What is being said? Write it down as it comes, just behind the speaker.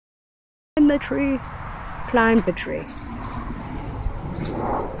Climb the tree, climb the tree.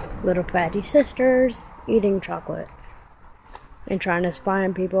 Little fatty sisters eating chocolate and trying to spy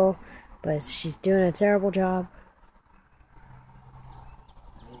on people, but she's doing a terrible job.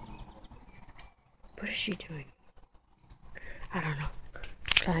 What is she doing? I don't know.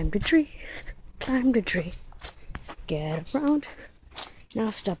 Climb the tree, climb the tree. Get around. Now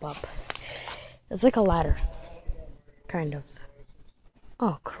step up. It's like a ladder. Kind of.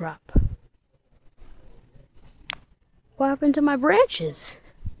 Oh crap. What happened to my branches?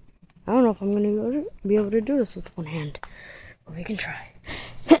 I don't know if I'm going to be able to do this with one hand, but we can try.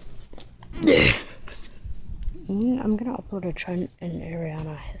 I'm going to upload a Trent and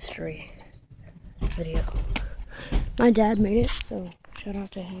Ariana history video. My dad made it, so shout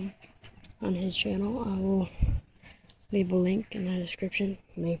out to him on his channel. I will leave a link in the description,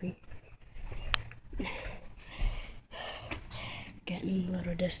 maybe. Getting a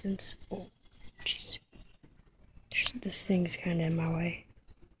little distance. Oh, jeez. This thing's kind of in my way.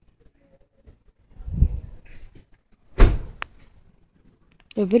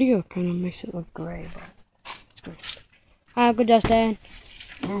 The video kind of makes it look gray, but it's great. Hi, good Dustin.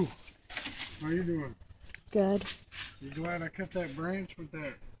 Oh, how you doing? Good. You glad I cut that branch with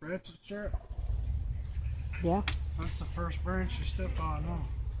that ratchet strap? Yeah. That's the first branch you step on, huh?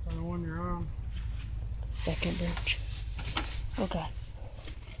 Or the one you're on? Second branch. Okay.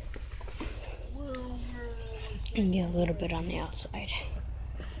 And get a little bit on the outside.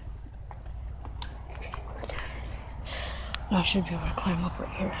 I should be able to climb up right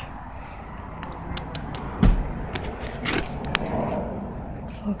here.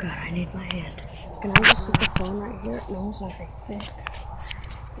 Oh god, I need my hand. Can I just sit the phone right here? No, it's not very fit.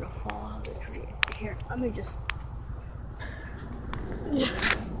 I'm gonna fall out of the tree. Here, let me just...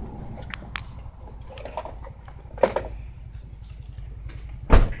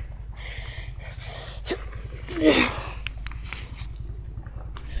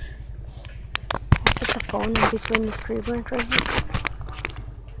 Put the phone in between the tree branch right here.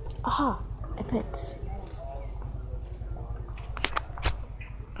 Aha! It fits.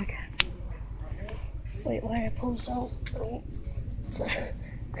 Okay. Wait, why did I pull this out? Oh.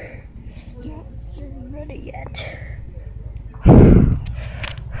 Not ready yet.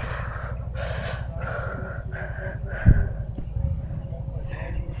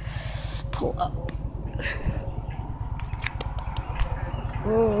 Pull up.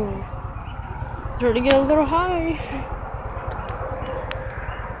 Whoa. Starting to get a little high.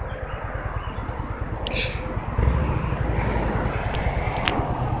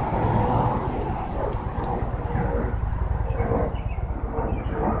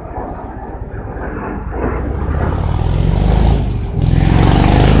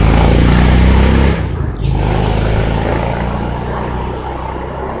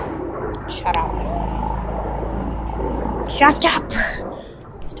 Shut up. Shut up!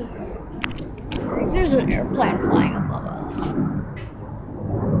 There's an airplane flying above us.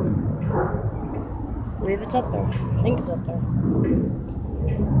 I believe it's up there. I think it's up there.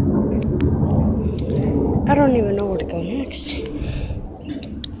 I don't even know where to go next.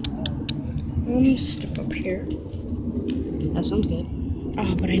 I'm gonna step up here. That sounds good.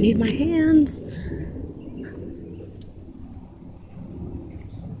 Oh, but I need my hands.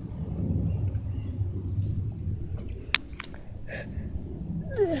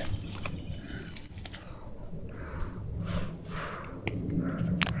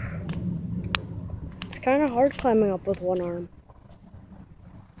 It's kind of hard climbing up with one arm.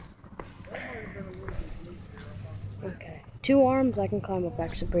 Okay, two arms I can climb up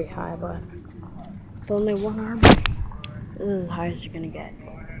actually pretty high, but with only one arm, this is as high as you're gonna get.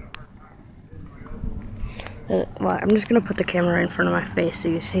 Well, I'm just gonna put the camera in front of my face so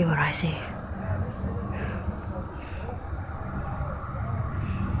you see what I see.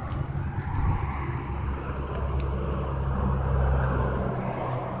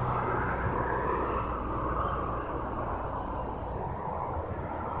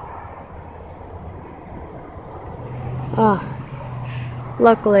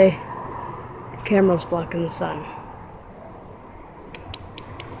 Luckily, the camera's blocking the sun.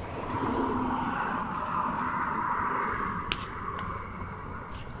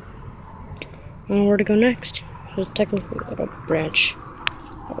 And where to go next? There's technically a little branch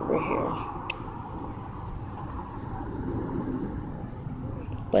over here.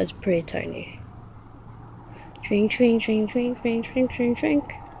 But it's pretty tiny. Shrink, shrink, shrink, shrink, shrink, shrink, shrink,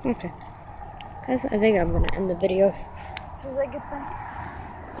 shrink. Okay. Guys, I think I'm gonna end the video as soon as I get back.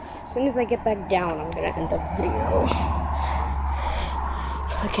 As soon as I get back down, I'm gonna end the video.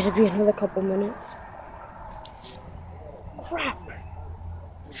 Like it'll be another couple minutes. Crap!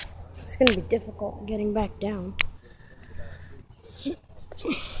 gonna be difficult getting back down.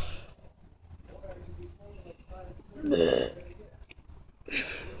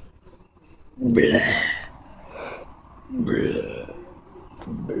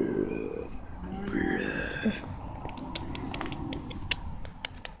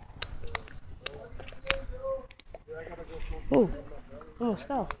 Oh, almost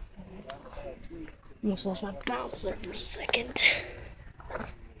fell. Almost lost my balance there for a second.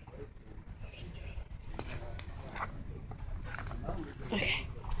 Okay.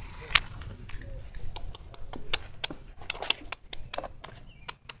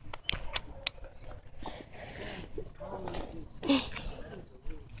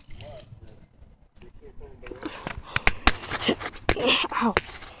 Ow.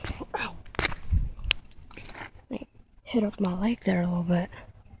 Ow. I hit up my leg there a little bit.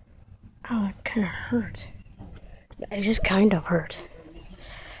 Oh, it kind of hurt. It just kind of hurt.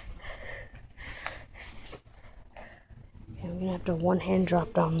 Okay, I'm gonna have to one hand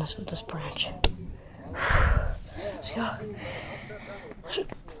drop down this with this branch. Let's go.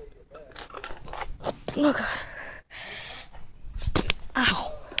 Oh God.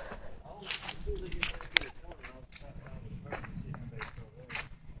 Ow.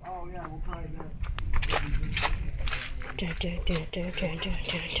 Oh yeah, we'll try that.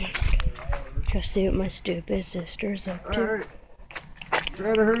 Go see what my stupid sister's up to. Alright.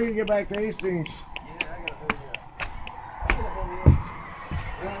 Try to hurry and get back to Hastings.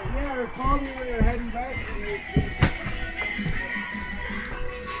 Yeah, call me when you're heading back to Hastings.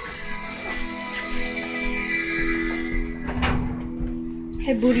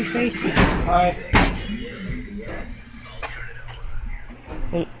 Hey, booty face. Hi.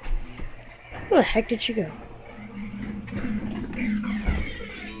 Where the heck did she go?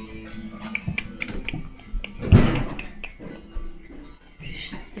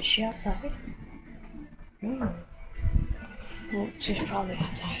 Is she outside? No. Well, she's probably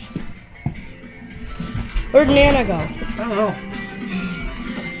outside. Where'd Nana go? I don't know.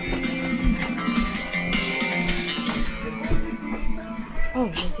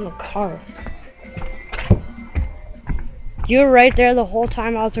 Oh, she's in the car. You were right there the whole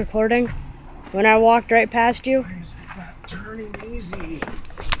time I was recording? When I walked right past you? Not turning easy.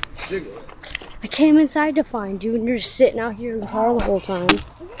 I came inside to find you and you're just sitting out here in the car the whole time.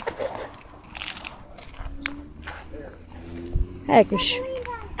 Hey,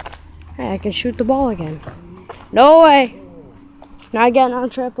 I can shoot the ball again. No way! Not getting on a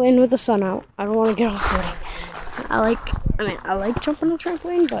trampoline with the sun out. I don't want to get all sweaty. I like jumping on a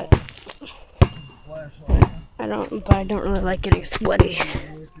trampoline, but I don't really like getting sweaty.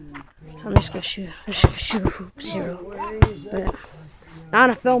 So I'm just gonna shoot hoop zero. But I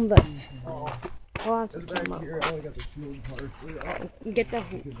wanna film this. Hold on to the camera. Get the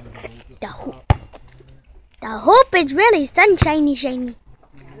hoop. The hoop. The hoop is really sunshiny, shiny.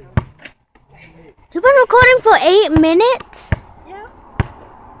 You've been recording for 8 minutes? Yeah.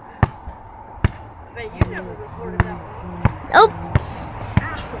 But you never recorded that one. Oh.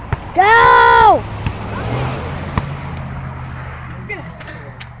 Go!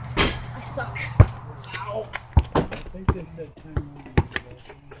 I suck. Ow. I think they said 10 minutes ago.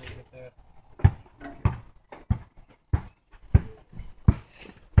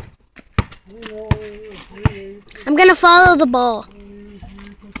 I'm gonna follow the ball.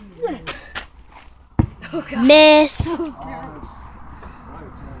 Oh, God. Miss. That was terrible.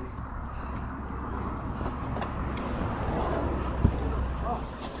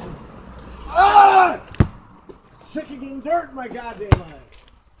 Ah! Sick of getting dirt in my goddamn eye.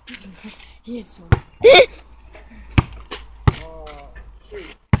 He is so.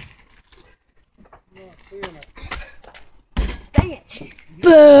 Shoot. I'm not seeing it. Dang it.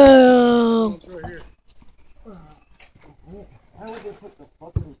 Boom. It's right here. How would they put the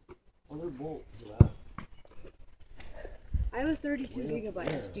fucking other bolt for that? I have a 32 gigabyte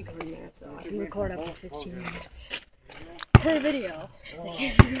SD card in there, so I can record up to 15 minutes per video. Because I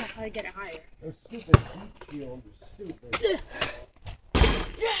can't figure out how to get it higher. Those stupid heat shields are stupid.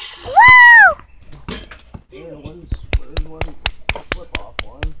 Woo! There's one flip off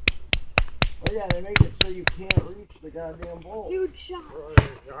one. Oh yeah, they make it so you can't reach the goddamn bolt. Huge shot.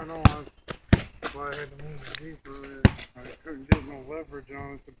 Right, I know. That's why I had to move it deeper. I couldn't get no leverage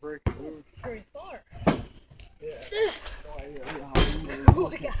on it to break it loose. Pretty far. Yeah. Oh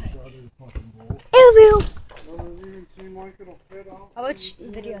my God. Ew. Doesn't even seem like it'll fit off. How much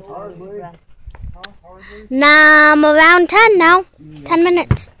video time is it, Brad? Hardly. Nah, I'm around 10 now. 10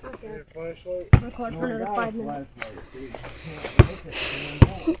 minutes. Yeah, flashlight. Record for another 5 minutes.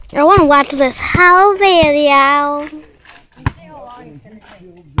 I want to watch this whole video. Let's see how long it's gonna take.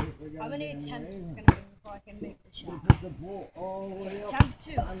 How many attempts it's gonna be before I can make the shot? Attempt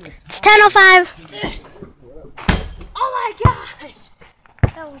 2. It's 10:05. Oh my gosh!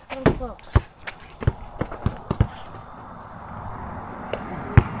 That was so close.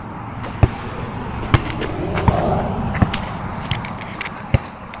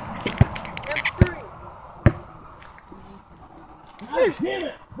 Damn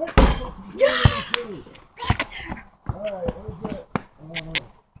it! Alright, where's it?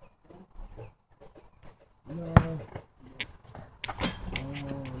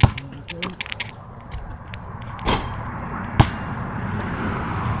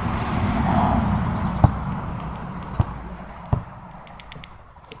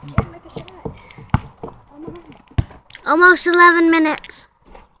 Can't make a shot. Almost 11 minutes.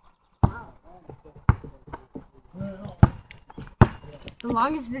 The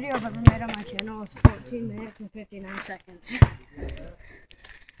longest video I've ever made on my channel is 14 minutes and 59 seconds. I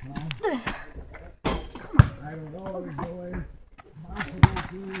don't know what he's doing. Possible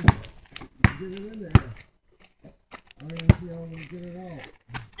to get it in there. I'm going to see how I'm going to get it out.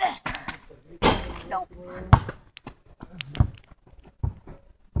 Nope.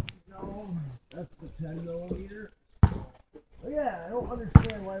 No, that's the 10mm. But yeah, I don't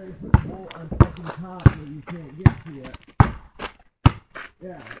understand why they put the bolt on fucking top where you can't get to it.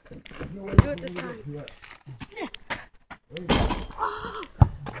 Yeah, there's no way Do it for this me to time. get to it.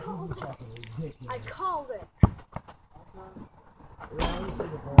 Called it. I called it. Yeah, I would say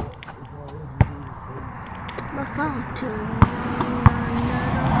the bolt is always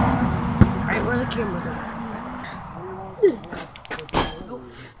Alright, where are the cameras at?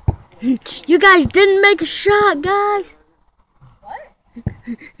 You guys didn't make a shot, guys. What?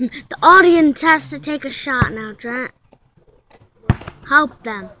 The audience has to take a shot now, Trent. Help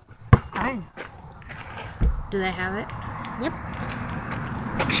them. Fine. Do they have it? Yep.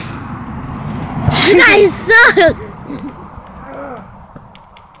 You guys suck.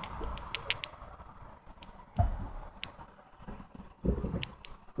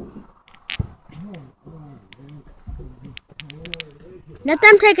 Let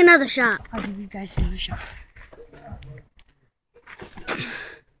them take another shot. I'll give you guys another shot.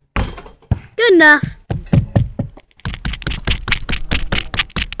 Good enough.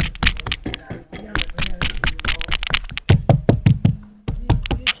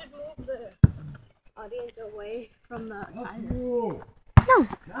 You should move the audience away from the timer No.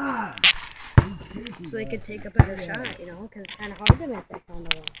 so they could take a better shot, you know, because it's kind of hard to make that kind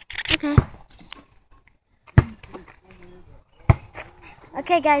of one. Okay.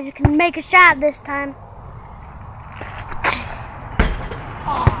 Okay, guys, you can make a shot this time.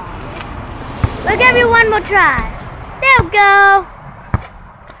 We'll give you one more try. There we go.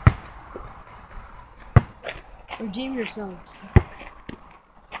 Redeem yourselves.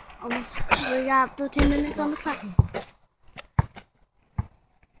 Almost. We got 13 minutes on the clock.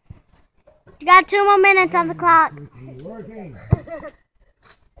 You got 2 more minutes on the clock. working.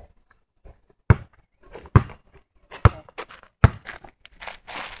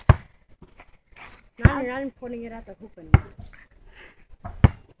 No, you're not even pointing it at the hoop anymore.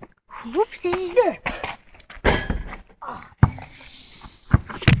 Whoopsie.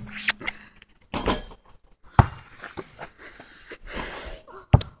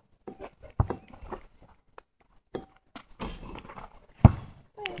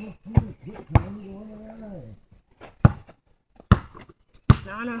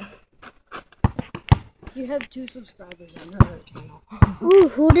 Nana, you have 2 subscribers on your other channel. Ooh,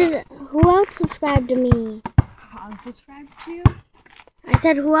 who else subscribed to me? Unsubscribe to you? I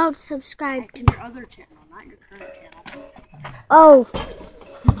said who else subscribed To to me? your other channel, not your current channel. Oh,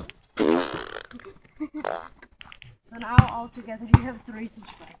 So now altogether you have 3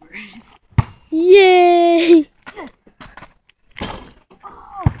 subscribers. yay!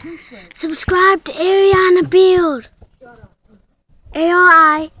 Oh, 2 subscribers. Subscribe to Ariana Build.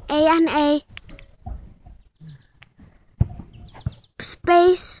 ARIANA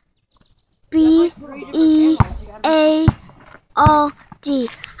space BEALD.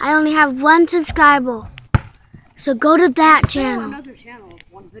 I only have 1 subscriber. So go to that channel. Another channel with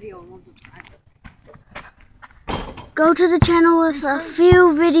 1 video and 1 subscriber. Go to the channel with a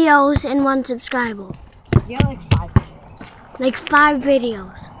few videos and 1 subscriber. You have like 5 videos. Like 5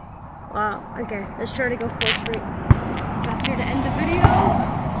 videos. Wow, okay, let's try to go full straight. That's here to end the video.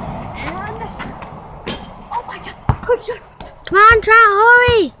 And oh my god, good shot. Come on, Trent,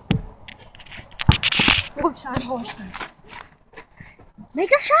 hurry! Good shot, horseman.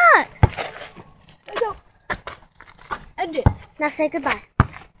 Make a shot! Let's go. End it. Now say goodbye.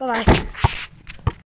 Bye bye.